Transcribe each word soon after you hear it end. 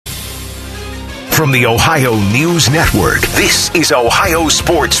From the Ohio News Network, this is Ohio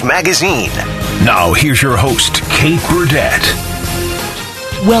Sports Magazine. Now, here's your host, Kate Burdett.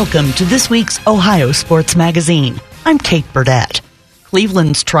 Welcome to this week's Ohio Sports Magazine. I'm Kate Burdett.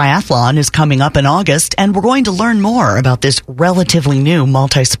 Cleveland's triathlon is coming up in August, and we're going to learn more about this relatively new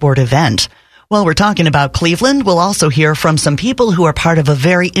multi-sport event. While we're talking about Cleveland, we'll also hear from some people who are part of a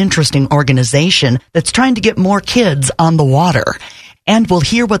very interesting organization that's trying to get more kids on the water. And we'll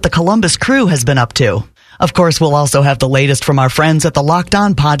hear what the Columbus Crew has been up to. Of course, we'll also have the latest from our friends at the Locked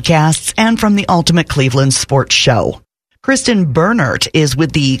On podcasts and from the Ultimate Cleveland Sports Show. Kristen Bernert is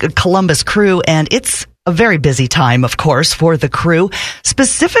with the Columbus Crew, and it's a very busy time, of course, for the crew.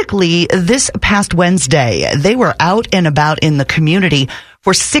 Specifically, this past Wednesday, they were out and about in the community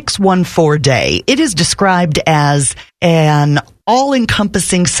for 614 Day. It is described as an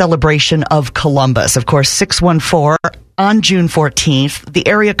all-encompassing celebration of Columbus. Of course, 614 on June 14th, the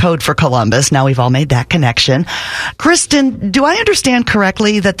area code for Columbus. Now we've all made that connection. Kristen, do I understand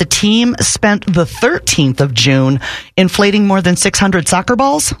correctly that the team spent the 13th of June inflating more than 600 soccer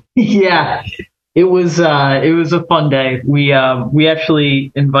balls? Yeah, it was a fun day. We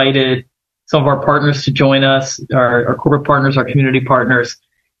actually invited some of our partners to join us, our corporate partners, our community partners.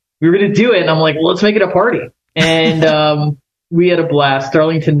 We were going to do it, and I'm like, well, let's make it a party. And we had a blast.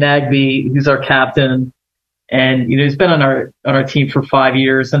 Darlington Nagby, who's our captain, and he's been on our team for 5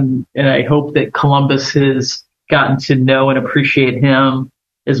 years, and I hope that Columbus has gotten to know and appreciate him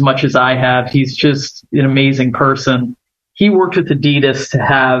as much as I have. He's just an amazing person. He worked with Adidas to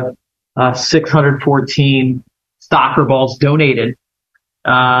have 614 soccer balls donated.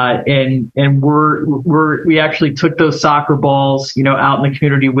 And we actually took those soccer balls, out in the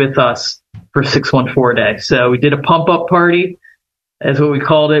community with us for 614 Day. So we did a pump up party. That's what we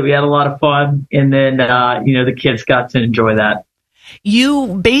called it. We had a lot of fun. And then, the kids got to enjoy that.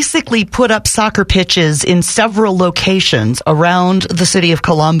 You basically put up soccer pitches in several locations around the city of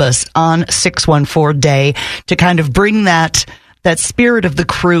Columbus on 614 Day to kind of bring that spirit of the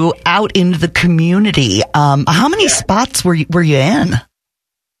crew out into the community. How many spots were you in?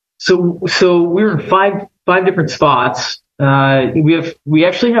 So we were in five different spots. We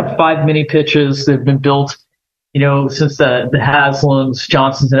actually have 5 mini pitches that have been built, since the Haslams,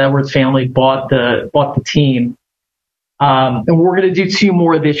 Johnsons, and Edwards family bought the team. And we're going to do 2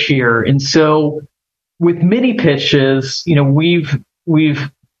 more this year. And so with mini pitches, the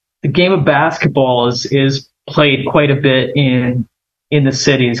game of basketball is played quite a bit in the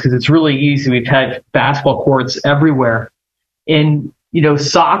cities because it's really easy. We've had basketball courts everywhere. And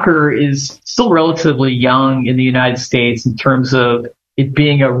soccer is still relatively young in the United States in terms of it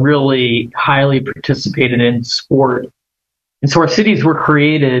being a really highly participated in sport. And so our cities were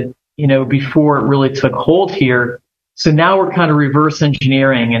created, before it really took hold here. So now we're kind of reverse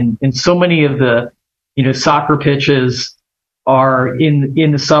engineering, and so many of the, soccer pitches are in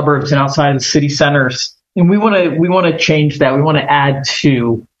the suburbs and outside of the city centers. And we want to change that. We want to add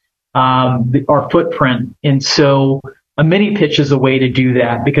to our footprint. And so a mini pitch is a way to do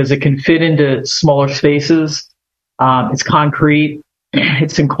that because it can fit into smaller spaces. It's concrete,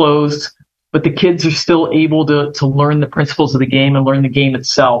 it's enclosed, but the kids are still able to learn the principles of the game and learn the game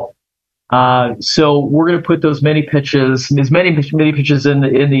itself. So we're going to put those mini pitches, as many mini pitches in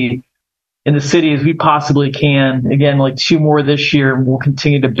the city as we possibly can. Again, like 2 more this year, and we'll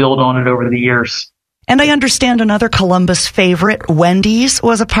continue to build on it over the years. And I understand another Columbus favorite, Wendy's,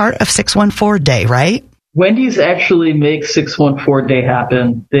 was a part of 614 Day, right? Wendy's actually makes 614 Day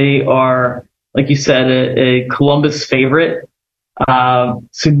happen. They are, like you said, a Columbus favorite.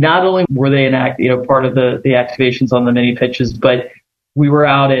 So not only were they part of the activations on the mini pitches, but we were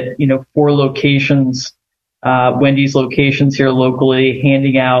out at 4 locations, Wendy's locations here locally,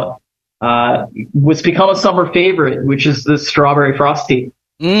 handing out what's become a summer favorite, which is the strawberry frosty.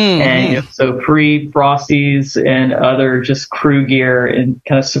 Mm-hmm. And so free Frosties and other just crew gear and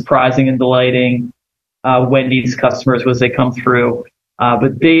kind of surprising and delighting Wendy's customers as they come through.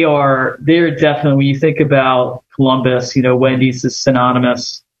 But they're definitely, when you think about Columbus, Wendy's is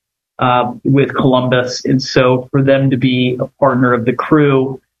synonymous with Columbus. And so for them to be a partner of the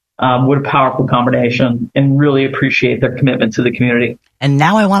crew, what a powerful combination, and really appreciate their commitment to the community. And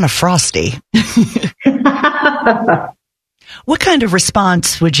now I want a Frosty. What kind of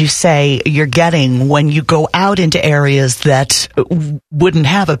response would you say you're getting when you go out into areas that wouldn't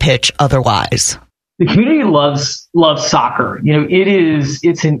have a pitch otherwise? The community loves soccer.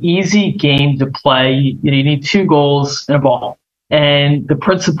 It's an easy game to play. You need 2 goals and a ball, and the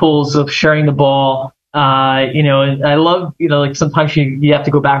principles of sharing the ball. And I love, like sometimes you have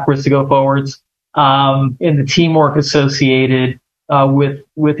to go backwards to go forwards. And the teamwork associated with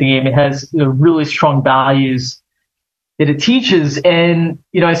the game. It has really strong values that it teaches. And,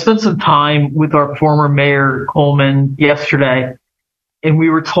 I spent some time with our former mayor, Coleman, yesterday, and we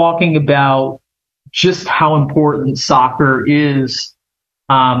were talking about just how important soccer is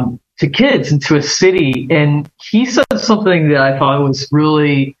to kids and to a city. And he said something that I thought was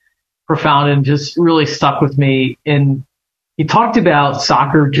really profound and just really stuck with me. And he talked about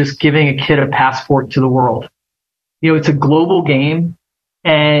soccer just giving a kid a passport to the world. It's a global game,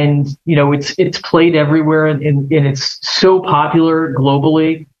 and it's played everywhere, and it's so popular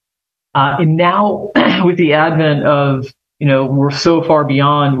globally. And now with the advent of we're so far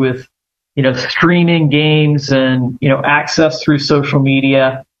beyond with streaming games and access through social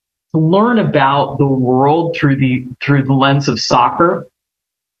media, to learn about the world through the lens of soccer,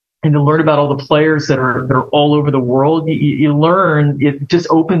 and to learn about all the players that are all over the world, you learn, it just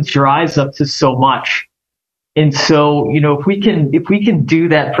opens your eyes up to so much. And so, if we can do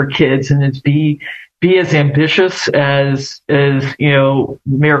that for kids and it's be as ambitious as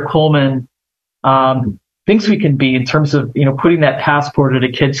Mayor Coleman thinks we can be in terms of putting that passport at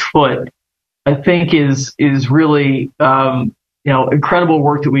a kid's foot, I think is really incredible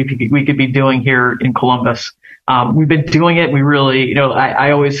work that we could be doing here in Columbus. We've been doing it. We really,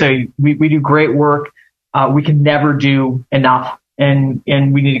 I always say we do great work. We can never do enough, and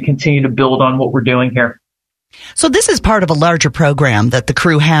we need to continue to build on what we're doing here. So this is part of a larger program that the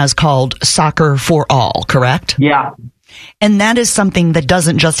crew has called Soccer for All, correct? Yeah. And that is something that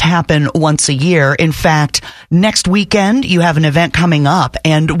doesn't just happen once a year. In fact, next weekend you have an event coming up,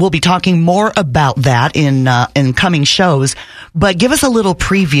 and we'll be talking more about that in coming shows. But give us a little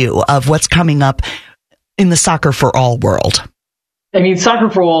preview of what's coming up in the Soccer for All world. I mean, Soccer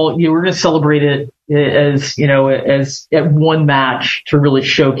for All, we're going to celebrate it as at one match to really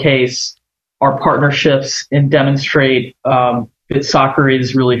showcase our partnerships and demonstrate that soccer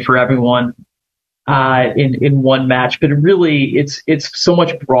is really for everyone in one match. But it's so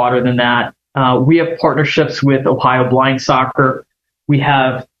much broader than that. We have partnerships with Ohio Blind Soccer. We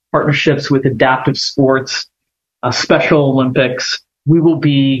have partnerships with Adaptive Sports, Special Olympics. We will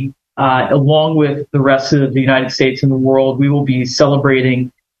be, along with the rest of the United States and the world, we will be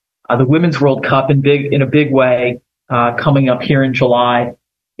celebrating the Women's World Cup in a big way coming up here in July.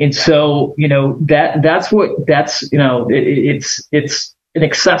 And so, it's an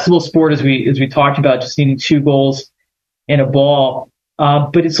accessible sport as we talked about, just needing 2 goals and a ball.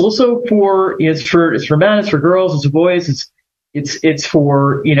 But it's also for men, it's for girls, it's for boys, it's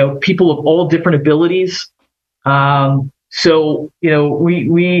for, people of all different abilities. So,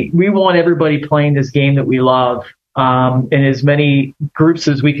 we want everybody playing this game that we love, and as many groups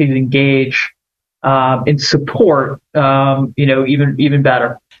as we can engage and support, even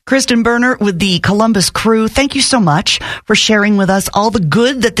better. Kristen Berner with the Columbus Crew, thank you so much for sharing with us all the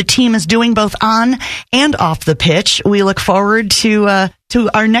good that the team is doing both on and off the pitch. We look forward to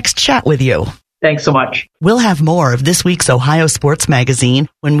our next chat with you. Thanks so much. We'll have more of this week's Ohio Sports Magazine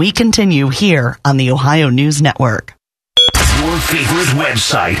when we continue here on the Ohio News Network. Your favorite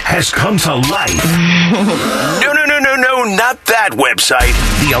website has come to life. No, not that website.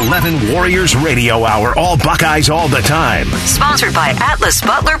 The 11 Warriors Radio Hour, all Buckeyes all the time. Sponsored by Atlas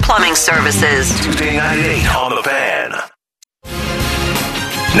Butler Plumbing Services. Tuesday night at 8 on The Fan.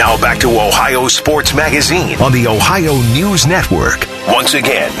 Now back to Ohio Sports Magazine on the Ohio News Network. Once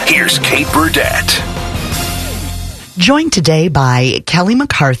again, here's Kate Burdett. Joined today by Kelly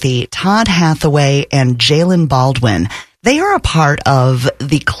McCarthy, Todd Hathaway, and Jalen Baldwin. They are a part of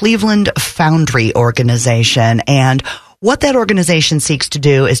the Cleveland Foundry organization, and what that organization seeks to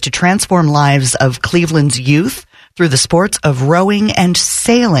do is to transform lives of Cleveland's youth through the sports of rowing and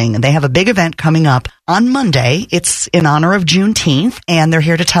sailing. They have a big event coming up on Monday. It's in honor of Juneteenth, and they're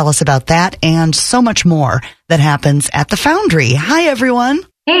here to tell us about that and so much more that happens at the Foundry. Hi, everyone.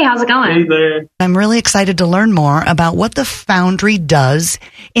 Hey, how's it going? Hey there. I'm really excited to learn more about what the Foundry does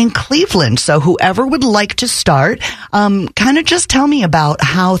in Cleveland. So whoever would like to start, kind of just tell me about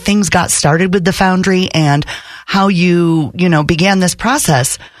how things got started with the Foundry and how you began this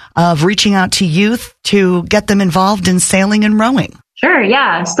process of reaching out to youth to get them involved in sailing and rowing. Sure,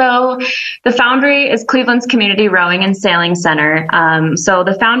 yeah. So the Foundry is Cleveland's community rowing and sailing center. So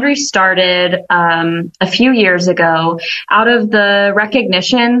the Foundry started a few years ago out of the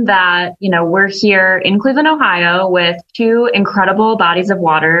recognition that, we're here in Cleveland, Ohio, with 2 incredible bodies of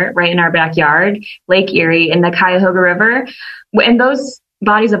water right in our backyard, Lake Erie and the Cuyahoga River. And those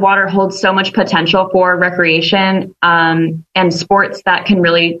bodies of water hold so much potential for recreation and sports that can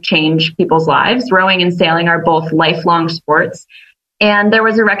really change people's lives. Rowing and sailing are both lifelong sports. And there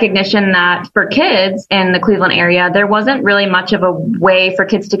was a recognition that for kids in the Cleveland area, there wasn't really much of a way for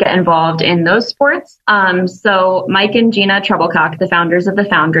kids to get involved in those sports. So Mike and Gina Treblecock, the founders of the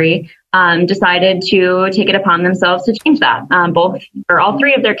Foundry, decided to take it upon themselves to change that. All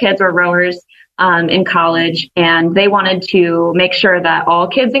three of their kids were rowers in college, and they wanted to make sure that all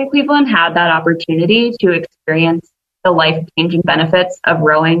kids in Cleveland had that opportunity to experience the life-changing benefits of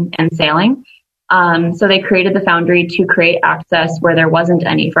rowing and sailing. So they created the Foundry to create access where there wasn't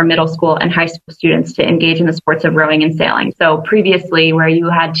any for middle school and high school students to engage in the sports of rowing and sailing. So previously, where you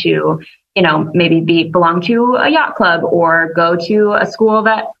had to, maybe belong to a yacht club or go to a school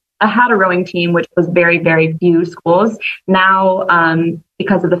that had a rowing team, which was very, very few schools. Now,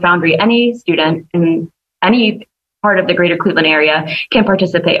 because of the Foundry, any student in any part of the greater Cleveland area can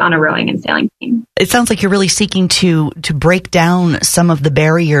participate on a rowing and sailing team. It sounds like you're really seeking to break down some of the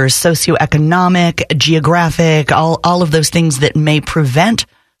barriers, socioeconomic, geographic, all of those things that may prevent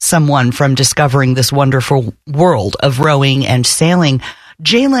someone from discovering this wonderful world of rowing and sailing.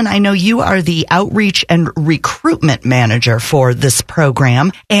 Jalen, I know you are the outreach and recruitment manager for this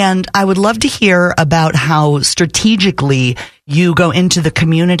program, and I would love to hear about how strategically you go into the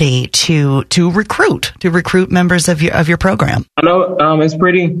community to recruit members of your program. I know it's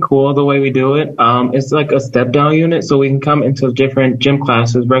pretty cool the way we do it. It's like a step down unit, so we can come into different gym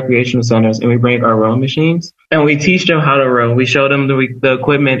classes, recreational centers, and we bring our rowing machines and we teach them how to row. We show them the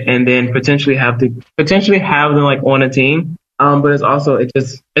equipment, and then potentially have them like on a team. But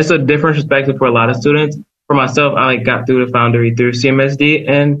it's a different perspective for a lot of students. For myself, I got through the Foundry through CMSD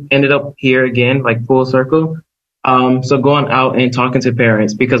and ended up here again, like full circle. So going out and talking to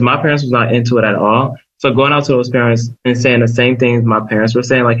parents, because my parents was not into it at all. So going out to those parents and saying the same things my parents were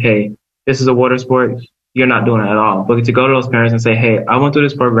saying, like, hey, this is a water sport. You're not doing it at all. But to go to those parents and say, hey, I went through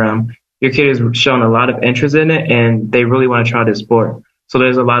this program. Your kid has shown a lot of interest in it and they really want to try this sport. So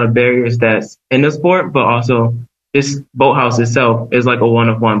there's a lot of barriers that's in the sport, but also this boathouse itself is like a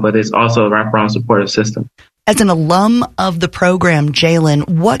one-of-one, but it's also a wraparound supportive system. As an alum of the program, Jalen,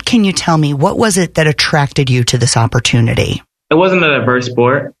 what can you tell me? What was it that attracted you to this opportunity? It wasn't a diverse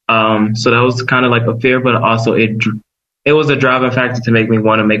sport, so that was kind of like a fear, but also it was a driving factor to make me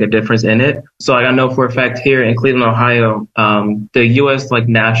want to make a difference in it. So I know for a fact here in Cleveland, Ohio, the U.S.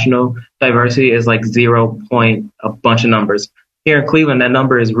 national diversity is 0 point a bunch of numbers. Here in Cleveland, that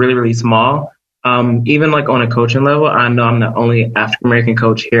number is really, really small. Even on a coaching level, I know I'm the only African-American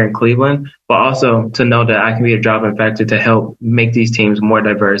coach here in Cleveland, but also to know that I can be a driving factor to help make these teams more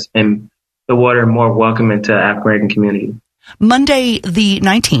diverse and the water more welcoming to the African-American community. Monday, the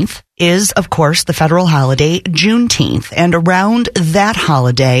 19th, is, of course, the federal holiday, Juneteenth. And around that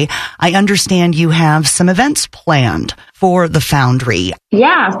holiday, I understand you have some events planned for the Foundry.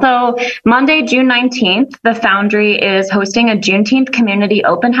 Yeah, so Monday, June 19th, the Foundry is hosting a Juneteenth community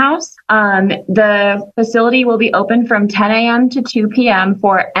open house. The facility will be open from 10 a.m. to 2 p.m.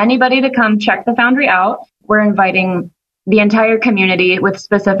 for anybody to come check the Foundry out. We're inviting the entire community with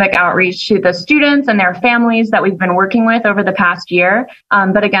specific outreach to the students and their families that we've been working with over the past year.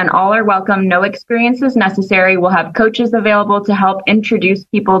 But again, all are welcome. No experience is necessary. We'll have coaches available to help introduce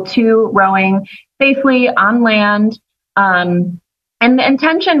people to rowing safely on land. And the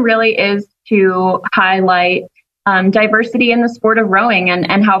intention really is to highlight diversity in the sport of rowing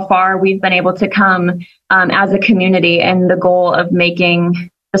and how far we've been able to come as a community, and the goal of making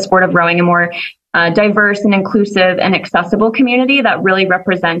the sport of rowing a more diverse and inclusive and accessible community that really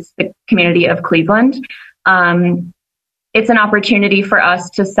represents the community of Cleveland. It's an opportunity for us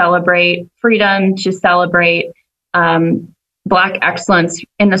to celebrate freedom, to celebrate Black excellence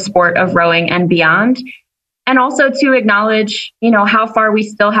in the sport of rowing and beyond, and also to acknowledge, how far we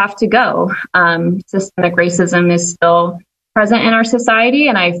still have to go. Systemic racism is still present in our society,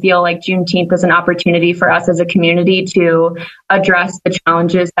 and I feel like Juneteenth is an opportunity for us as a community to address the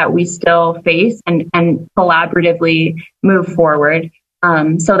challenges that we still face and collaboratively move forward.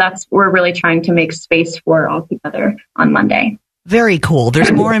 So we're really trying to make space for all together on Monday. Very cool.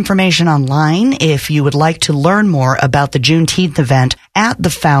 There's more information online if you would like to learn more about the Juneteenth event at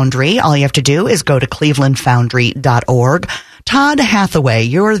the Foundry. All you have to do is go to clevelandfoundry.org. Todd Hathaway,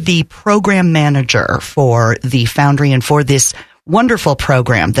 you're the program manager for the Foundry and for this wonderful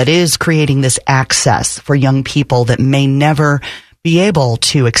program that is creating this access for young people that may never be able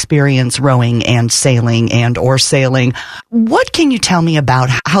to experience rowing and sailing or sailing. What can you tell me about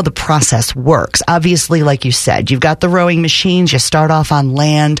how the process works? Obviously, like you said, you've got the rowing machines. You start off on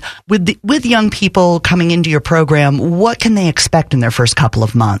land. With young people coming into your program, what can they expect in their first couple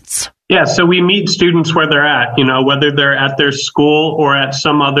of months? Yeah, so we meet students where they're at, whether they're at their school or at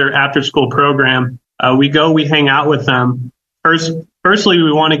some other after-school program. We hang out with them Firstly,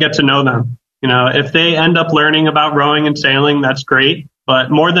 we want to get to know them. If they end up learning about rowing and sailing, that's great.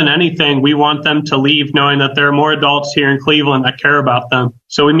 But more than anything, we want them to leave knowing that there are more adults here in Cleveland that care about them.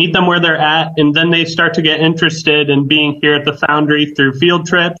 So we meet them where they're at, and then they start to get interested in being here at the Foundry through field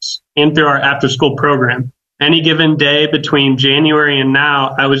trips and through our after-school program. Any given day between January and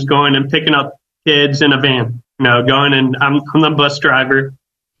now, I was going and picking up kids in a van, going and I'm the bus driver.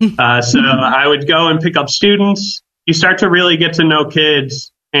 So I would go and pick up students. You start to really get to know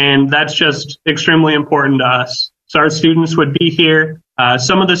kids, and that's just extremely important to us. So our students would be here.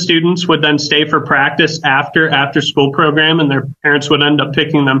 Some of the students would then stay for practice after school program, and their parents would end up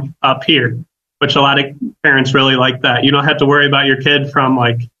picking them up here, which a lot of parents really like that. You don't have to worry about your kid from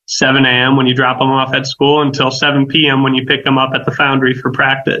like 7 a.m. when you drop them off at school until 7 p.m. when you pick them up at the Foundry for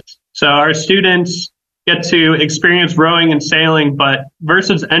practice. So our students get to experience rowing and sailing, but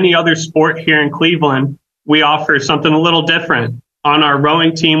versus any other sport here in Cleveland, we offer something a little different. On our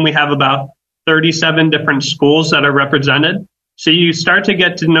rowing team, we have about 37 different schools that are represented. So you start to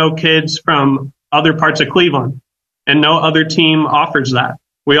get to know kids from other parts of Cleveland, and no other team offers that.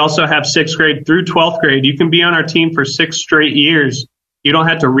 We also have 6th grade through 12th grade. You can be on our team for 6 straight years. You don't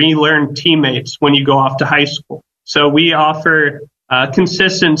have to relearn teammates when you go off to high school. So we offer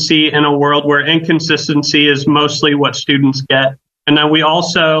consistency in a world where inconsistency is mostly what students get. And then we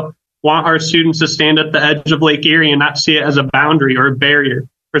also want our students to stand at the edge of Lake Erie and not see it as a boundary or a barrier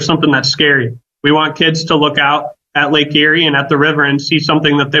or something that's scary. We want kids to look out at Lake Erie and at the river and see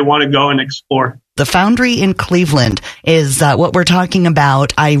something that they want to go and explore. The Foundry in Cleveland is what we're talking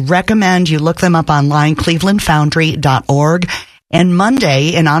about. I recommend you look them up online, clevelandfoundry.org. And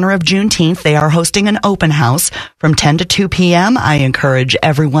Monday, in honor of Juneteenth, they are hosting an open house from 10 to 2 p.m. I encourage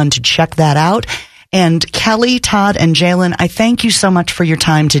everyone to check that out. And Kelly, Todd, and Jalen, I thank you so much for your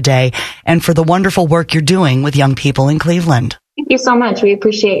time today and for the wonderful work you're doing with young people in Cleveland. Thank you so much. We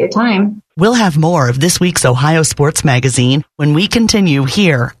appreciate your time. We'll have more of this week's Ohio Sports Magazine when we continue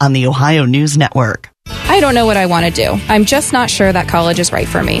here on the Ohio News Network. I don't know what I want to do. I'm just not sure that college is right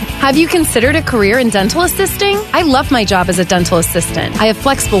for me. Have you considered a career in dental assisting? I love my job as a dental assistant. I have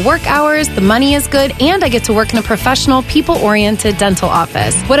flexible work hours, the money is good, and I get to work in a professional, people-oriented dental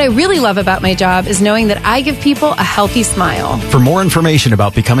office. What I really love about my job is knowing that I give people a healthy smile. For more information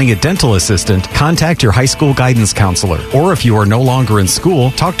about becoming a dental assistant, contact your high school guidance counselor. Or if you are no longer in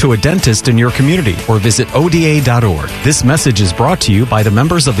school, talk to a dentist in your community or visit ODA.org. This message is brought to you by the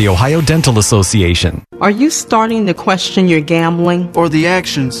members of the Ohio Dental Association. Are you starting to question your gambling? Or the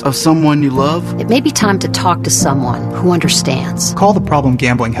actions of someone you love? It may be time to talk to someone who understands. Call the Problem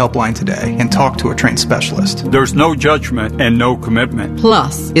Gambling Helpline today and talk to a trained specialist. There's no judgment and no commitment.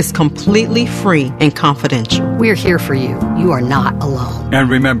 Plus, it's completely free and confidential. We're here for you. You are not alone. And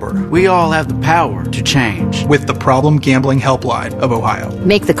remember, we all have the power to change. With the Problem Gambling Helpline of Ohio.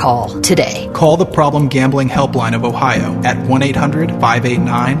 Make the call today. Call the Problem Gambling Helpline of Ohio at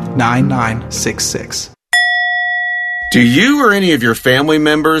 1-800-589-9966. Do you or any of your family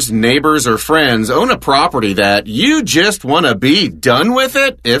members, neighbors, or friends own a property that you just want to be done with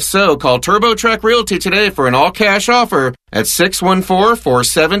it? If so, call TurboTrack Realty today for an all-cash offer at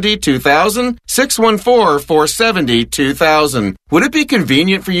 614-470-2000, 614-470-2000. Would it be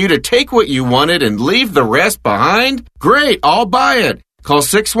convenient for you to take what you wanted and leave the rest behind? Great, I'll buy it. Call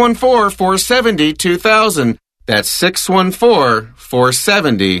 614-470-2000. That's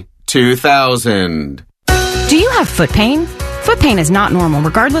 614-470-2000. Do you have foot pain? Foot pain is not normal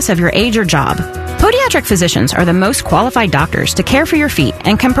regardless of your age or job. Podiatric physicians are the most qualified doctors to care for your feet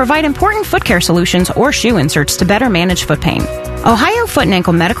and can provide important foot care solutions or shoe inserts to better manage foot pain. Ohio Foot and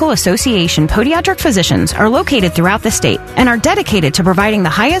Ankle Medical Association podiatric physicians are located throughout the state and are dedicated to providing the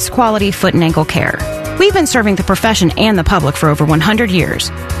highest quality foot and ankle care. We've been serving the profession and the public for over 100 years.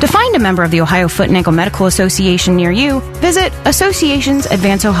 To find a member of the Ohio Foot and Ankle Medical Association near you, visit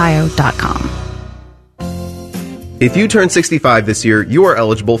associationsadvanceohio.com. If you turn 65 this year, you are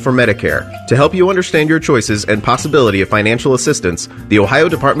eligible for Medicare. To help you understand your choices and possibility of financial assistance, the Ohio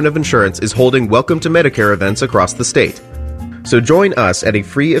Department of Insurance is holding Welcome to Medicare events across the state. So join us at a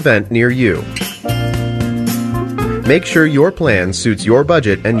free event near you. Make sure your plan suits your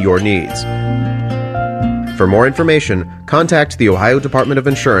budget and your needs. For more information, contact the Ohio Department of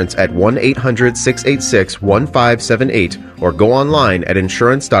Insurance at 1-800-686-1578 or go online at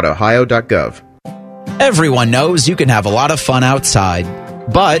insurance.ohio.gov. Everyone knows you can have a lot of fun outside.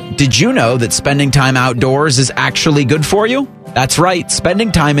 But did you know that spending time outdoors is actually good for you? That's right,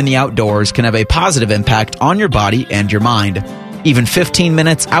 spending time in the outdoors can have a positive impact on your body and your mind. Even 15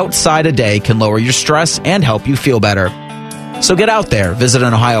 minutes outside a day can lower your stress and help you feel better. So get out there, visit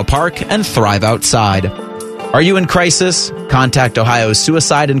an Ohio park, and thrive outside. Are you in crisis? Contact Ohio's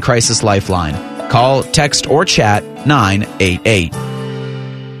Suicide and Crisis Lifeline. Call, text, or chat 988.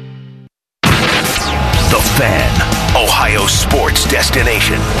 The Fan, Ohio sports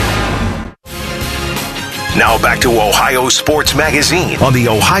destination. Now back to Ohio Sports Magazine on the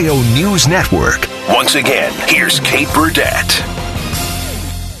Ohio News Network. Once again, here's Kate Burdett.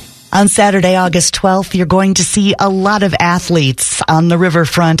 On Saturday, August 12th, you're going to see a lot of athletes on the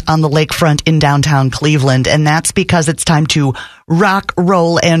riverfront, on the lakefront in downtown Cleveland, and that's because it's time to rock,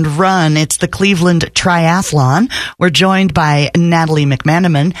 roll, and run. It's the Cleveland Triathlon. We're joined by Natalie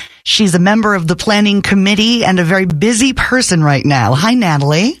McManaman. She's a member of the planning committee and a very busy person right now. Hi,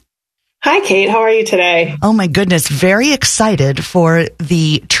 Natalie. Hi, Kate. How are you today? Oh, my goodness. Very excited for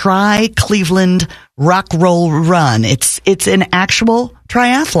the Tri-Cleveland Rock Roll Run. It's an actual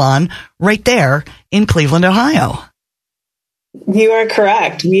triathlon right there in Cleveland, Ohio. You are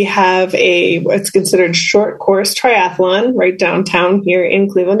correct. We have what's considered short course triathlon right downtown here in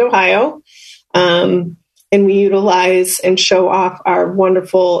Cleveland, Ohio. And we utilize and show off our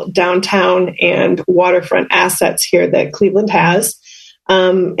wonderful downtown and waterfront assets here that Cleveland has.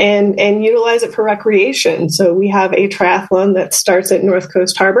 And utilize it for recreation. So we have a triathlon that starts at North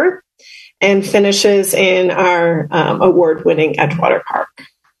Coast Harbor and finishes in our award-winning Edgewater Park.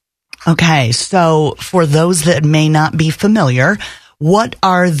 Okay, so for those that may not be familiar, what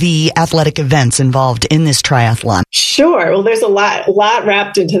are the athletic events involved in this triathlon? Sure. Well, there's a lot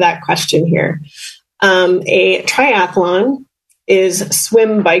wrapped into that question here. A triathlon is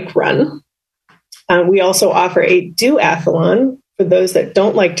swim, bike, run. We also offer a duathlon for those that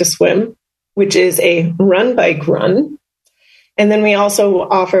don't like to swim, which is a run, bike, run. And then we also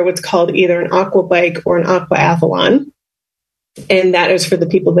offer what's called either an aqua bike or an aquaathlon. And that is for the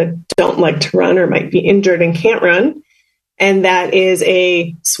people that don't like to run or might be injured and can't run. And that is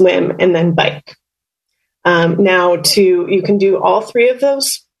a swim and then bike. You can do all three of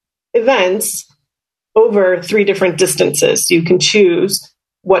those events over 3 different distances. You can choose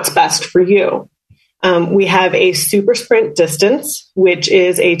what's best for you. We have a super sprint distance, which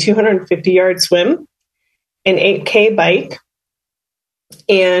is a 250-yard swim, an 8K bike,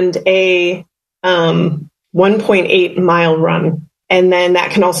 and a 1.8-mile run. And then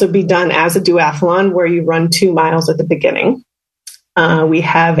that can also be done as a duathlon where you run 2 miles at the beginning. We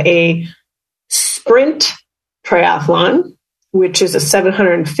have a sprint triathlon, which is a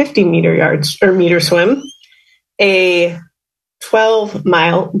 750 meter swim, a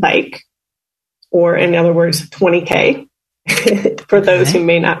 12-mile bike, or in other words, 20K for those who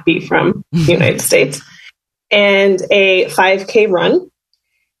may not be from the United States, and a 5K run.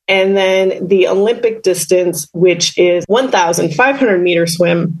 And then the Olympic distance, which is 1,500 meter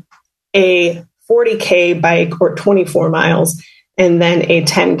swim, a 40K bike or 24 miles, and then a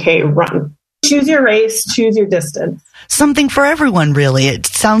 10K run. Choose your race, choose your distance. Something for everyone, really. It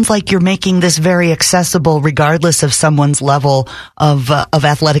sounds like you're making this very accessible regardless of someone's level of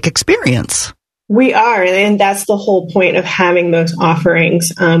athletic experience. We are, and that's the whole point of having those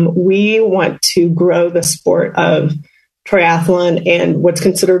offerings. We want to grow the sport of triathlon and what's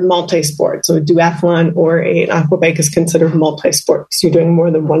considered multi-sport. So a duathlon or an aquabike is considered multi-sport because you're doing more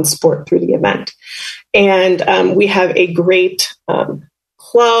than one sport through the event. And we have a great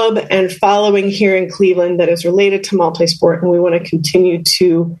club and following here in Cleveland that is related to multi-sport, and we want to continue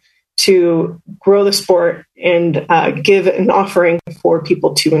to grow the sport and give an offering for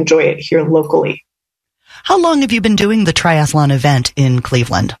people to enjoy it here locally. How long have you been doing the triathlon event in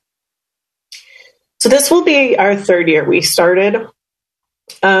Cleveland? So this will be our 3rd year. We started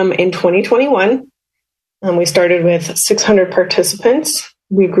in 2021. We started with 600 participants.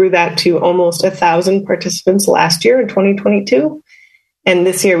 We grew that to almost 1,000 participants last year in 2022. And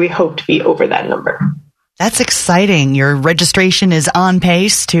this year we hope to be over that number. That's exciting. Your registration is on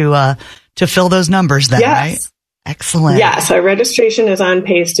pace to fill those numbers then, yes. Right? Excellent. Yes, our registration is on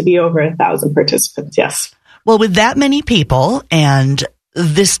pace to be over 1,000 participants, yes. Well, with that many people and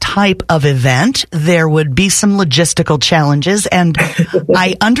this type of event, there would be some logistical challenges. And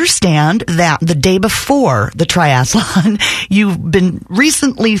I understand that the day before the triathlon, you've been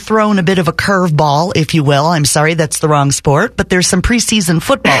recently thrown a bit of a curveball, if you will. I'm sorry, that's the wrong sport, but there's some preseason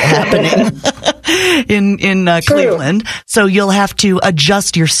football happening in Cleveland. So you'll have to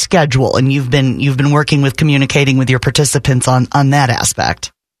adjust your schedule. And you've been working with communicating with your participants on that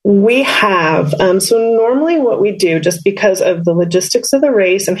aspect. We have. So normally what we do, just because of the logistics of the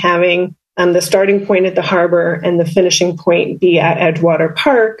race and having the starting point at the harbor and the finishing point be at Edgewater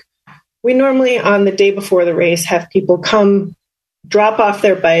Park, we normally on the day before the race have people come, drop off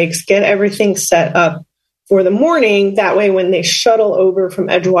their bikes, get everything set up for the morning. That way when they shuttle over from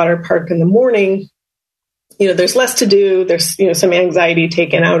Edgewater Park in the morning, there's less to do. There's, some anxiety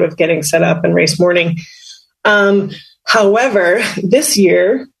taken out of getting set up and race morning. However, this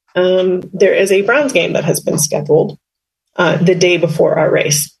year, there is a Browns game that has been scheduled the day before our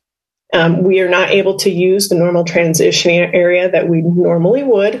race. We are not able to use the normal transition area that we normally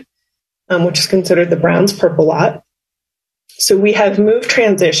would, which is considered the Browns purple lot. So we have moved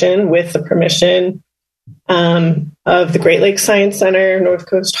transition with the permission of the Great Lakes Science Center, North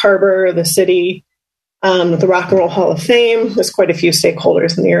Coast Harbor, the city, the Rock and Roll Hall of Fame. There's quite a few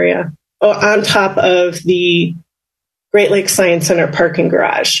stakeholders in the area. On top of the Great Lakes Science Center parking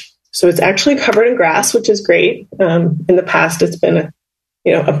garage. So it's actually covered in grass, which is great. In the past, it's been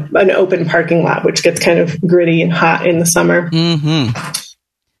an open parking lot, which gets kind of gritty and hot in the summer. Mm-hmm.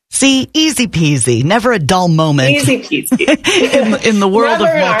 See, easy peasy, never a dull moment. Easy peasy. in the world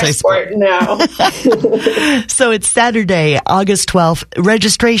never of multisport. No. So it's Saturday, August 12th.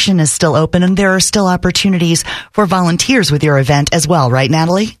 Registration is still open, and there are still opportunities for volunteers with your event as well, right,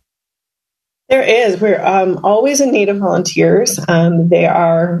 Natalie? There is. We're always in need of volunteers. They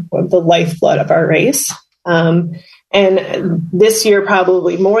are the lifeblood of our race. And this year,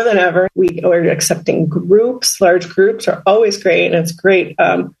 probably more than ever, we are accepting groups. Large groups are always great, and it's great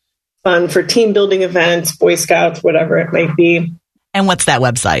fun for team building events, Boy Scouts, whatever it might be. And what's that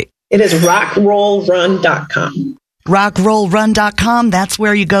website? It is rockrollrun.com. rockrollrun.com. That's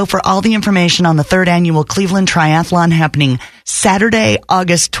where you go for all the information on the 3rd annual Cleveland Triathlon happening Saturday,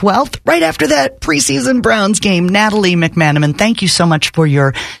 August 12th, right after that preseason Browns game. Natalie McManaman, thank you so much for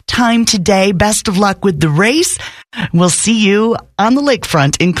your time today. Best of luck with the race. We'll see you on the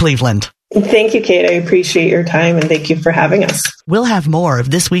lakefront in Cleveland. Thank you, Kate. I appreciate your time, and thank you for having us. We'll have more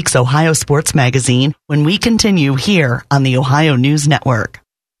of this week's Ohio Sports Magazine when we continue here on the Ohio News Network.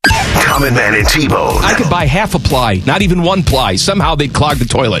 Common Man and T-Bone. I could buy half a ply, not even one ply. Somehow they'd clog the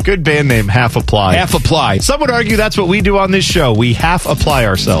toilet. Good band name, Half a Ply. Half a ply. Some would argue that's what we do on this show. We half apply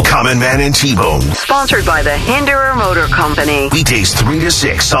ourselves. Common Man and T-Bone. Sponsored by the Hinderer Motor Company. Weekdays 3 to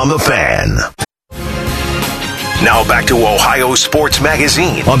 6 on The Fan. Now back to Ohio Sports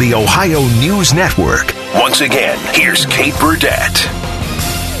Magazine on the Ohio News Network. Once again, here's Kate Burdett.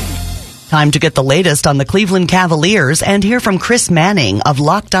 Time to get the latest on the Cleveland Cavaliers and hear from Chris Manning of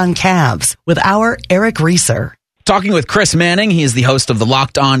Locked On Cavs with our Eric Reeser. Talking with Chris Manning, he is the host of the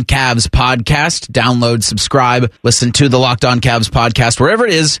Locked On Cavs podcast. Download, subscribe, listen to the Locked On Cavs podcast wherever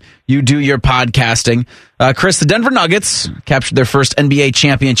it is you do your podcasting. Chris, the Denver Nuggets captured their first NBA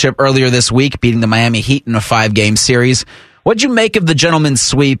championship earlier this week, beating the Miami Heat in a 5-game series. What'd you make of the gentleman's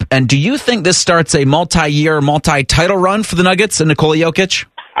sweep, and do you think this starts a multi-year, multi-title run for the Nuggets and Nikola Jokic?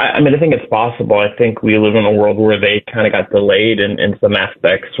 I think it's possible. I think we live in a world where they kind of got delayed in some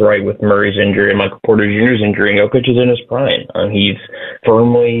aspects, right, with Murray's injury and Michael Porter Jr.'s injury. And Jokic is in his prime. He's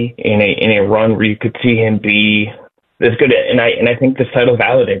firmly in a run where you could see him be this good. And I think this title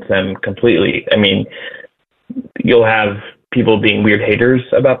validates them completely. I mean, you'll have people being weird haters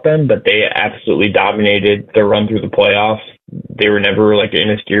about them, but they absolutely dominated their run through the playoffs. They were never like in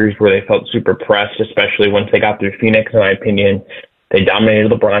a series where they felt super pressed, especially once they got through Phoenix, in my opinion. They dominated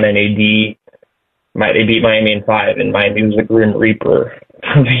LeBron and AD. They beat Miami in 5, and Miami was a Grim Reaper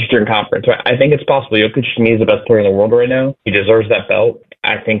from the Eastern Conference. So I think it's possible. Jokic, to me, is the best player in the world right now. He deserves that belt.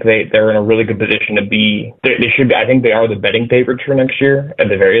 I think they're in a really good position to be. They should be. I think they are the betting favorites for next year, at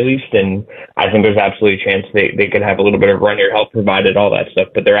the very least. And I think there's absolutely a chance they could have a little bit of run here, help provided, all that stuff.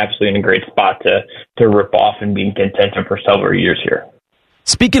 But they're absolutely in a great spot to rip off and be in contention for several years here.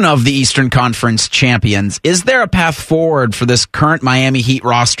 Speaking of the Eastern Conference champions, is there a path forward for this current Miami Heat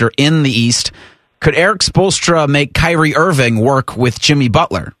roster in the East? Could Eric Spoelstra make Kyrie Irving work with Jimmy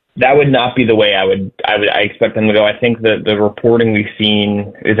Butler? That would not be the way I expect them to go. I think that the reporting we've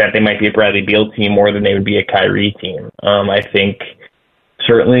seen is that they might be a Bradley Beal team more than they would be a Kyrie team. I think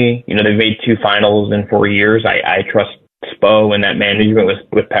certainly, they've made 2 finals in 4 years. I trust Spo and that management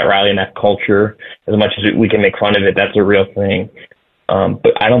with Pat Riley and that culture. As much as we can make fun of it, that's a real thing.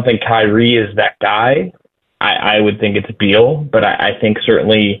 But I don't think Kyrie is that guy. I would think it's Beal, but I think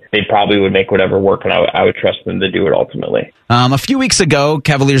certainly they probably would make whatever work, and I would trust them to do it ultimately. A few weeks ago,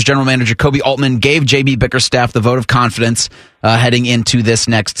 Cavaliers general manager Koby Altman gave J.B. Bickerstaff the vote of confidence heading into this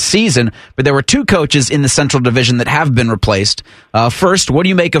next season, but there were 2 coaches in the Central Division that have been replaced. First, what do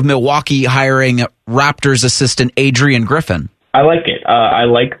you make of Milwaukee hiring Raptors assistant Adrian Griffin? I like it. I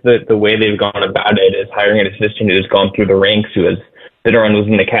like the way they've gone about it, is hiring an assistant who has gone through the ranks, who has been around, was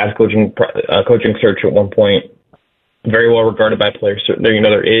in the Cavs coaching search at one point, very well regarded by players.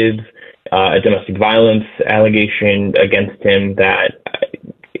 There is a domestic violence allegation against him that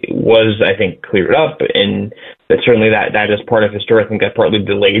was, I think, cleared up, and that certainly that is part of his story. I think that partly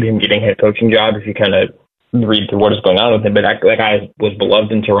delayed him getting a head coaching job. If you kind of read through what is going on with him, but that guy was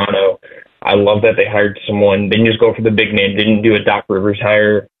beloved in Toronto. I love that they hired someone, didn't just go for the big name, didn't do a Doc Rivers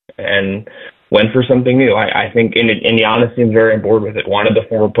hire, and went for something new. I think, and Giannis seems very on board with it. Wanted the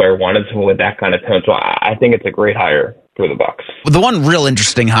former player, wanted someone with that kind of tone. So I think it's a great hire for the Bucks. The one real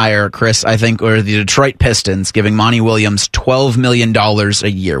interesting hire, Chris, I think, were the Detroit Pistons giving Monty Williams $12 million a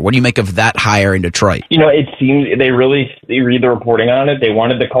year. What do you make of that hire in Detroit? It seems they read the reporting on it. They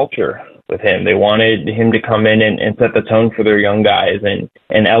wanted the culture with him. They wanted him to come in and set the tone for their young guys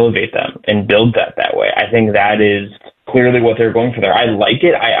and elevate them and build that way. I think that is clearly what they're going for there. I like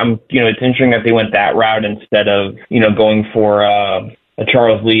it. It's interesting that they went that route instead of, going for a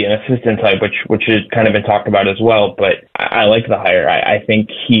Charles Lee, an assistant type, which has kind of been talked about as well. But I like the hire. I think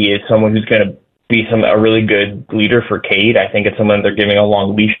he is someone who's going to be a really good leader for Cade. I think it's someone they're giving a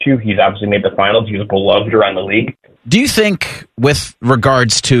long leash to. He's obviously made the finals. He's beloved around the league. Do you think, with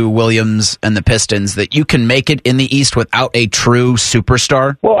regards to Williams and the Pistons, that you can make it in the East without a true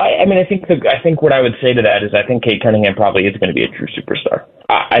superstar? Well, I think what I would say to that is I think Cade Cunningham probably is going to be a true superstar.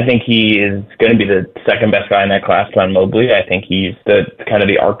 I think he is going to be the second best guy in that class behind Mobley. I think he's the kind of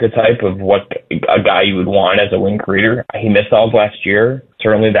the archetype of what a guy you would want as a wing creator. He missed all of last year.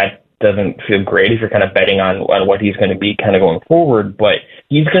 Certainly that doesn't feel great if you're kind of betting on what he's going to be kind of going forward, but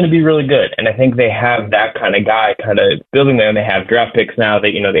he's going to be really good. And I think they have that kind of guy kind of building there, and they have draft picks now that,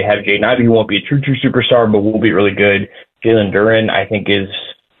 they have Jaden Ivey, who won't be a true superstar, but will be really good. Jalen Duren, I think, is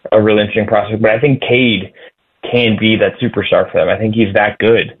a really interesting prospect, but I think Cade can be that superstar for them. I think he's that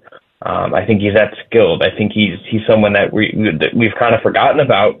good. I think he's that skilled. I think he's someone that we've kind of forgotten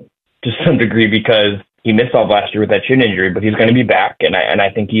about to some degree because he missed all last year with that shin injury, but he's going to be back, and I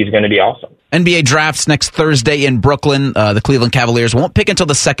think he's going to be awesome. NBA drafts next Thursday in Brooklyn. The Cleveland Cavaliers won't pick until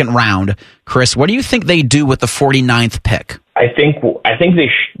the second round. Chris, what do you think they do with the 49th pick? I think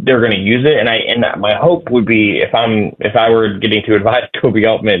they're going to use it, and my hope would be if I were getting to advise Kobe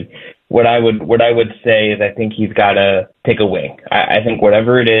Altman, what I would say is I think he's got to take a wing. I think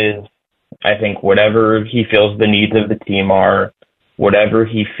whatever it is, I think whatever he feels the needs of the team are, whatever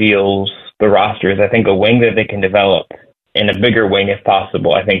he feels the roster is, I think a wing that they can develop, and a bigger wing if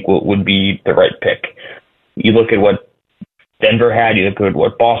possible, I think would be the right pick. You look at what Denver had, you look at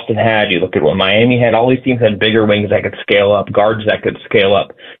what Boston had, you look at what Miami had, all these teams had bigger wings that could scale up, guards that could scale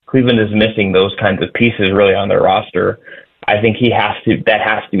up. Cleveland is missing those kinds of pieces really on their roster. I think that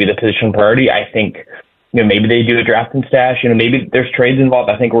has to be the position priority. I think, maybe they do a draft and stash, maybe there's trades involved.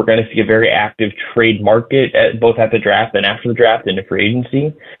 I think we're going to see a very active trade market both at the draft and after the draft into free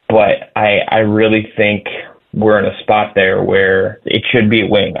agency. But I really think we're in a spot there where it should be a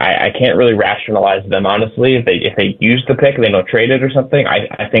wing. I can't really rationalize them, honestly. If they use the pick and they don't trade it or something,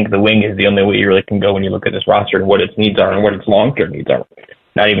 I think the wing is the only way you really can go when you look at this roster and what its needs are and what its long-term needs are.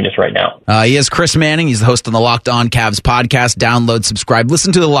 Not even just right now. He is Chris Manning. He's the host of the Locked On Cavs podcast. Download, subscribe,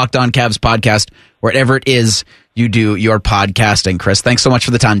 listen to the Locked On Cavs podcast wherever it is you do your podcasting. Chris, thanks so much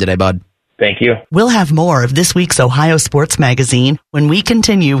for the time today, bud. Thank you. We'll have more of this week's Ohio Sports Magazine when we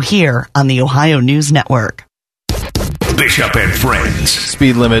continue here on the Ohio News Network. Bishop and Friends.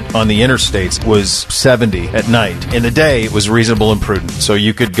 Speed limit on the interstates was 70 at night. In the day, it was reasonable and prudent, so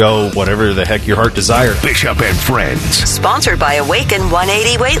you could go whatever the heck your heart desired. Bishop and Friends. Sponsored by Awaken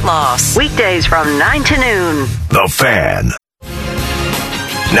 180 Weight Loss. Weekdays from 9 to noon. The Fan.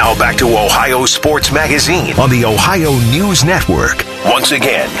 Now back to Ohio Sports Magazine on the Ohio News Network. Once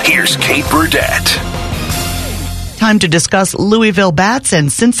again, here's Kate Burdett. Time to discuss Louisville Bats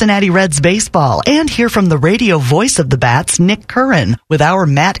and Cincinnati Reds baseball and hear from the radio voice of the Bats, Nick Curran, with our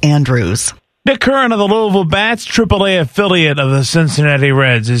Matt Andrews. Nick Curran of the Louisville Bats, AAA affiliate of the Cincinnati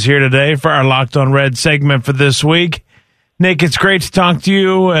Reds, is here today for our Locked On Reds segment for this week. Nick, it's great to talk to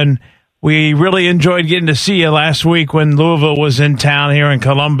you, and we really enjoyed getting to see you last week when Louisville was in town here in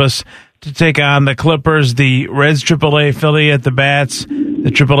Columbus to take on the Clippers, the Reds AAA affiliate, the Bats, the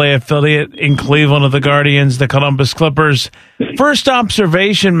AAA affiliate in Cleveland of the Guardians, the Columbus Clippers. First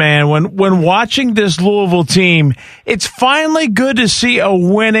observation, man, when watching this Louisville team, it's finally good to see a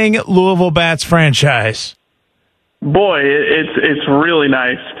winning Louisville Bats franchise. Boy, it's really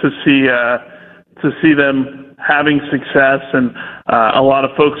nice to see them having success, and a lot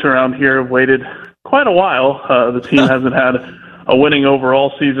of folks around here have waited quite a while. The team hasn't had a winning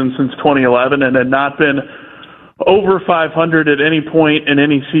overall season since 2011 and had not been over 500 at any point in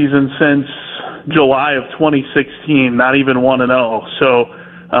any season since July of 2016, not even 1-0. So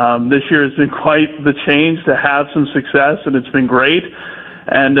this year has been quite the change to have some success, and it's been great.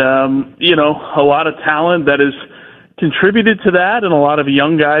 And, a lot of talent that has contributed to that, and a lot of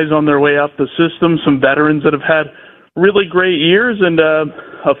young guys on their way up the system, some veterans that have had really great years, and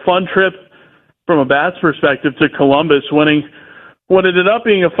a fun trip from a Bats perspective to Columbus, winning what ended up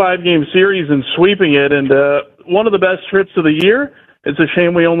being a 5-game series and sweeping it. And one of the best trips of the year. It's a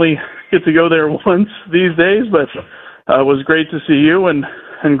shame we only get to go there once these days, but it was great to see you and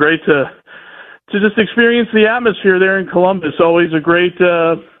great to just experience the atmosphere there in Columbus. Always a great, they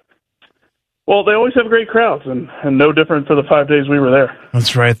always have great crowds, and no different for the 5 days we were there.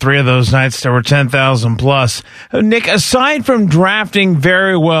 That's right. 3 of those nights there were 10,000 plus. Nick, aside from drafting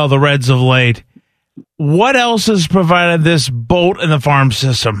very well the Reds of late, what else has provided this bolt in the farm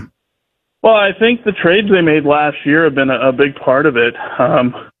system? Well, I think the trades they made last year have been a big part of it.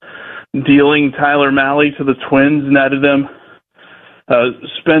 Dealing Tyler Mahle to the Twins netted them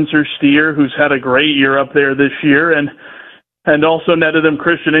Spencer Steer, who's had a great year up there this year, and also netted them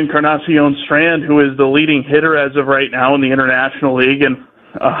Christian Encarnacion Strand, who is the leading hitter as of right now in the International League and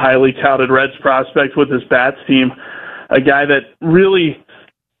a highly touted Reds prospect with his Bats team. A guy that really,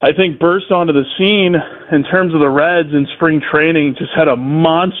 I think, burst onto the scene in terms of the Reds in spring training, just had a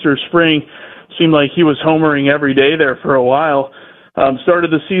monster spring. Seemed like he was homering every day there for a while.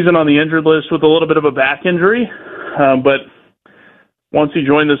 Started the season on the injured list with a little bit of a back injury, but once he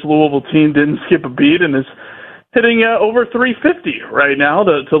joined this Louisville team, didn't skip a beat and is hitting over 350 right now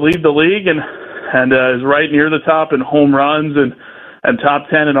to lead the league and is right near the top in home runs and top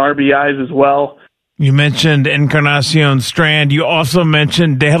 10 in RBIs as well. You mentioned Encarnacion Strand. You also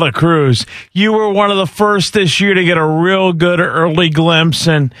mentioned De La Cruz. You were one of the first this year to get a real good early glimpse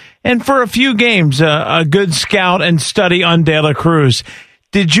and for a few games, a good scout and study on De La Cruz.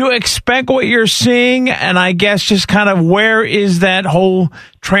 Did you expect what you're seeing? And I guess just kind of where is that whole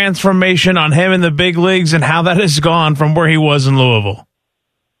transformation on him in the big leagues and how that has gone from where he was in Louisville?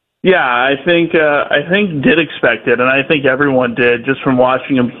 Yeah, I think did expect it, and I think everyone did just from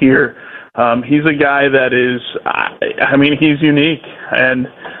watching him here. He's a guy that is, he's unique, and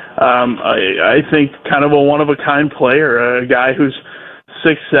I think kind of a one-of-a-kind player, a guy who's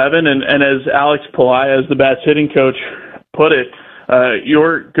 6'7", and as Alex Pelaez, the Bats hitting coach, put it,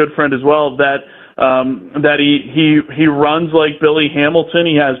 your good friend as well, that he runs like Billy Hamilton,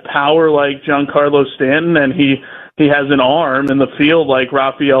 he has power like Giancarlo Stanton, and he has an arm in the field like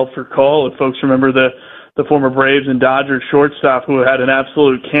Rafael Furcal, if folks remember the former Braves and Dodgers shortstop who had an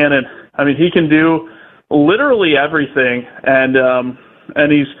absolute cannon. I mean, he can do literally everything, and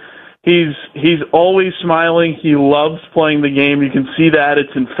he's always smiling. He loves playing the game. You can see that.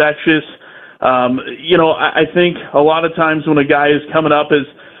 It's infectious. I think a lot of times when a guy is coming up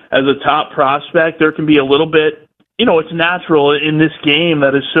as a top prospect, there can be a little bit, it's natural in this game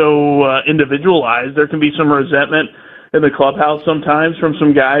that is so individualized. There can be some resentment in the clubhouse sometimes from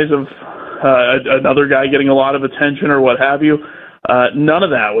some guys of another guy getting a lot of attention or what have you. None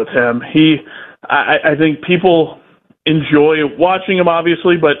of that with him. I think people enjoy watching him,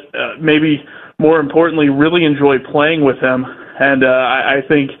 obviously, but maybe more importantly, really enjoy playing with him. And I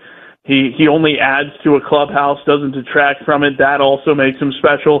think he only adds to a clubhouse, doesn't detract from it. That also makes him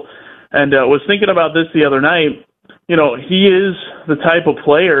special. And was thinking about this the other night. He is the type of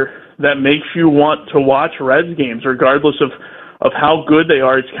player that makes you want to watch Reds games, regardless of how good they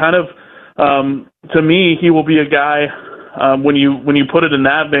are. It's kind of, to me, he will be a guy. When you put it in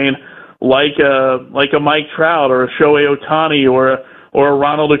that vein, like a Mike Trout or a Shohei Ohtani or a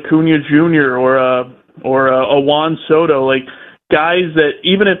Ronald Acuna Jr. or a Juan Soto, like guys that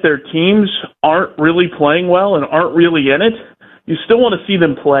even if their teams aren't really playing well and aren't really in it, you still want to see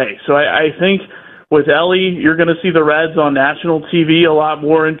them play. So I think with Elly, you're going to see the Reds on national TV a lot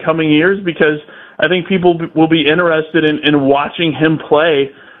more in coming years because I think people will be interested in watching him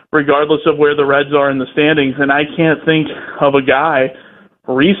play regardless of where the Reds are in the standings. And I can't think of a guy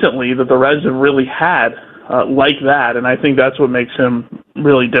recently that the Reds have really had like that. And I think that's what makes him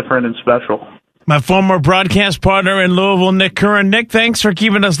really different and special. My former broadcast partner in Louisville, Nick Curran. Nick, thanks for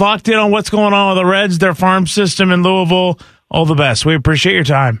keeping us locked in on what's going on with the Reds, their farm system in Louisville. All the best. We appreciate your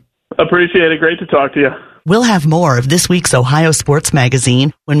time. Appreciate it. Great to talk to you. We'll have more of this week's Ohio Sports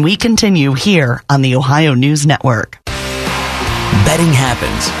Magazine when we continue here on the Ohio News Network. Betting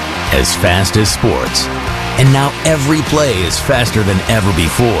happens as fast as sports. And now every play is faster than ever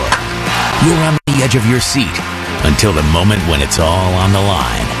before. You're on the edge of your seat until the moment when it's all on the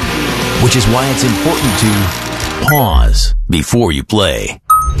line. Which is why it's important to pause before you play.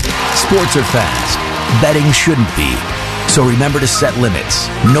 Sports are fast. Betting shouldn't be. So remember to set limits,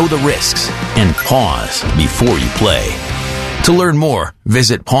 know the risks, and pause before you play. To learn more,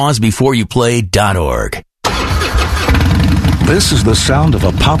 visit pausebeforeyouplay.org. This is the sound of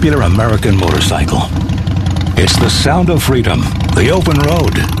a popular American motorcycle. It's the sound of freedom, the open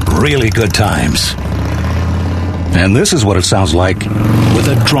road, really good times. And this is what it sounds like with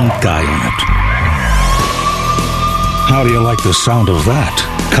a drunk guy in it. How do you like the sound of that?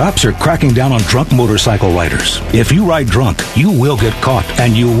 Cops are cracking down on drunk motorcycle riders. If you ride drunk, you will get caught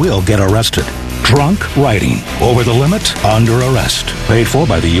and you will get arrested. Drunk riding. Over the limit, under arrest. Paid for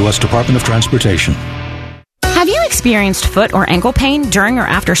by the U.S. Department of Transportation. Have you experienced foot or ankle pain during or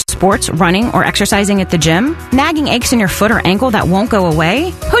after sports, running, or exercising at the gym? Nagging aches in your foot or ankle that won't go away?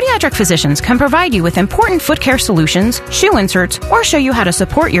 Podiatric physicians can provide you with important foot care solutions, shoe inserts, or show you how to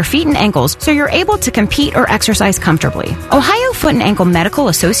support your feet and ankles so you're able to compete or exercise comfortably. Ohio Foot and Ankle Medical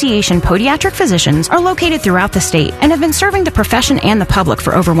Association podiatric physicians are located throughout the state and have been serving the profession and the public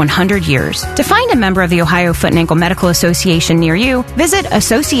for over 100 years. To find a member of the Ohio Foot and Ankle Medical Association near you, visit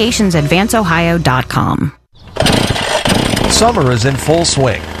associationsadvanceohio.com. Summer is in full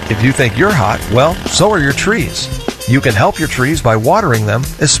swing. If you think you're hot, well, so are your trees. You can help your trees by watering them,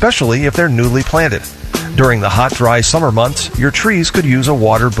 especially if they're newly planted. During the hot, dry summer months, your trees could use a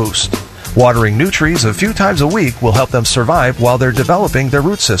water boost. Watering new trees a few times a week will help them survive while they're developing their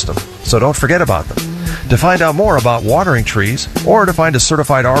root system, so don't forget about them. To find out more about watering trees, or to find a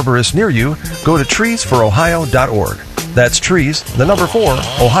certified arborist near you, go to treesforohio.org. That's trees, the number 4,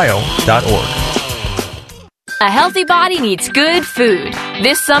 ohio.org. A healthy body needs good food.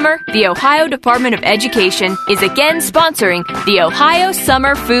 This summer, the Ohio Department of Education is again sponsoring the Ohio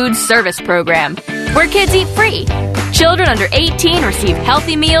Summer Food Service Program, where kids eat free. Children under 18 receive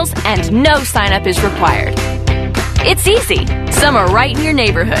healthy meals and no sign-up is required. It's easy. Some are right in your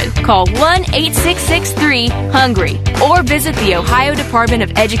neighborhood. Call 1-866-3-HUNGRY or visit the Ohio Department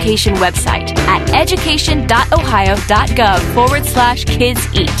of Education website at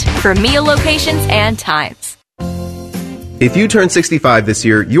education.ohio.gov/kids-eat for meal locations and times. If you turn 65 this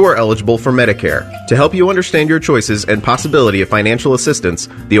year, you are eligible for Medicare. To help you understand your choices and possibility of financial assistance,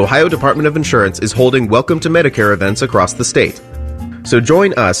 the Ohio Department of Insurance is holding Welcome to Medicare events across the state. So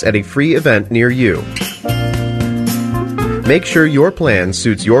join us at a free event near you. Make sure your plan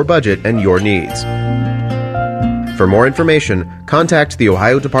suits your budget and your needs. For more information, contact the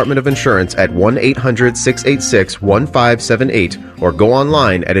Ohio Department of Insurance at 1-800-686-1578 or go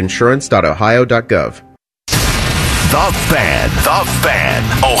online at insurance.ohio.gov. The Fan,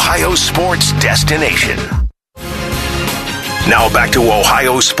 Ohio sports destination. Now back to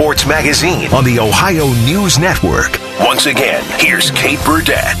Ohio Sports Magazine on the Ohio News Network. Once again, here's Kate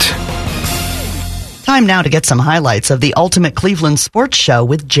Burdett. Time now to get some highlights of the Ultimate Cleveland Sports Show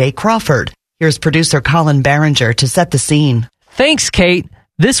with Jay Crawford. Here's producer Colin Barringer to set the scene. Thanks, Kate.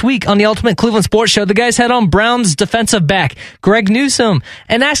 This week on the Ultimate Cleveland Sports Show, the guys had on Browns defensive back Greg Newsome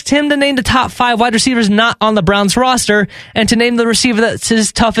and asked him to name the top 5 wide receivers not on the Browns roster and to name the receiver that's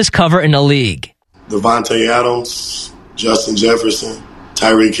his toughest cover in the league. Devontae Adams, Justin Jefferson,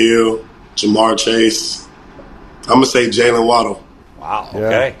 Tyreek Hill, Jamar Chase. I'm going to say Jalen Waddle. Wow,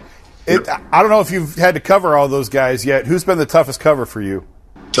 okay. Yeah. I don't know if you've had to cover all those guys yet. Who's been the toughest cover for you?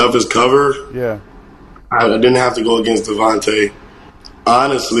 Toughest cover? Yeah. I didn't have to go against Devontae.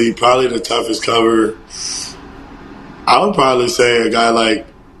 Honestly, probably the toughest cover, I would probably say a guy like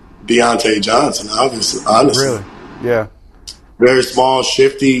Deontay Johnson, obviously, honestly. Really? Yeah. Very small,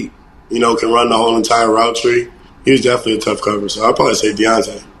 shifty, can run the whole entire route tree. He was definitely a tough cover, so I'd probably say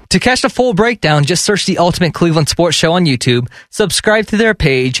Deontay. To catch the full breakdown, just search the Ultimate Cleveland Sports Show on YouTube, subscribe to their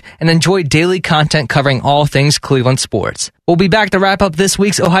page, and enjoy daily content covering all things Cleveland sports. We'll be back to wrap up this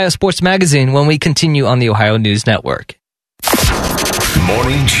week's Ohio Sports Magazine when we continue on the Ohio News Network.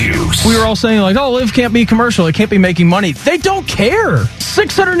 Morning Juice. We were all saying, Liv can't be commercial. It can't be making money. They don't care.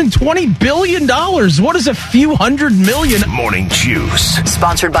 $620 billion. What is a few hundred million? Morning Juice.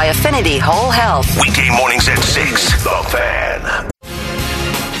 Sponsored by Affinity Whole Health. Weekday mornings at 6. The Fan.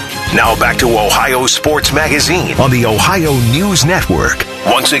 Now back to Ohio Sports Magazine on the Ohio News Network.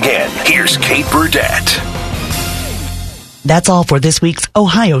 Once again, here's Kate Burdett. That's all for this week's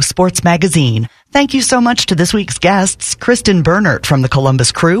Ohio Sports Magazine. Thank you so much to this week's guests, Kristen Bernert from the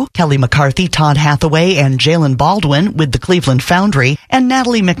Columbus Crew, Kelly McCarthy, Todd Hathaway, and Jalen Baldwin with the Cleveland Foundry, and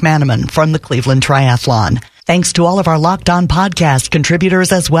Natalie McManaman from the Cleveland Triathlon. Thanks to all of our Locked On podcast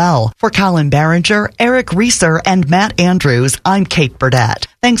contributors as well. For Colin Barringer, Eric Reeser, and Matt Andrews, I'm Kate Burdett.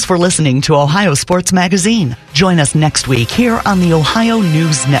 Thanks for listening to Ohio Sports Magazine. Join us next week here on the Ohio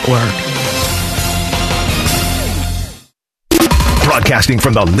News Network. Broadcasting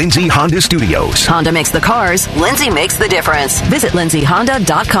from the Lindsay Honda Studios. Honda makes the cars. Lindsay makes the difference. Visit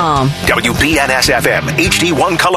lindsayhonda.com. WBNS-FM, HD1 Columbus.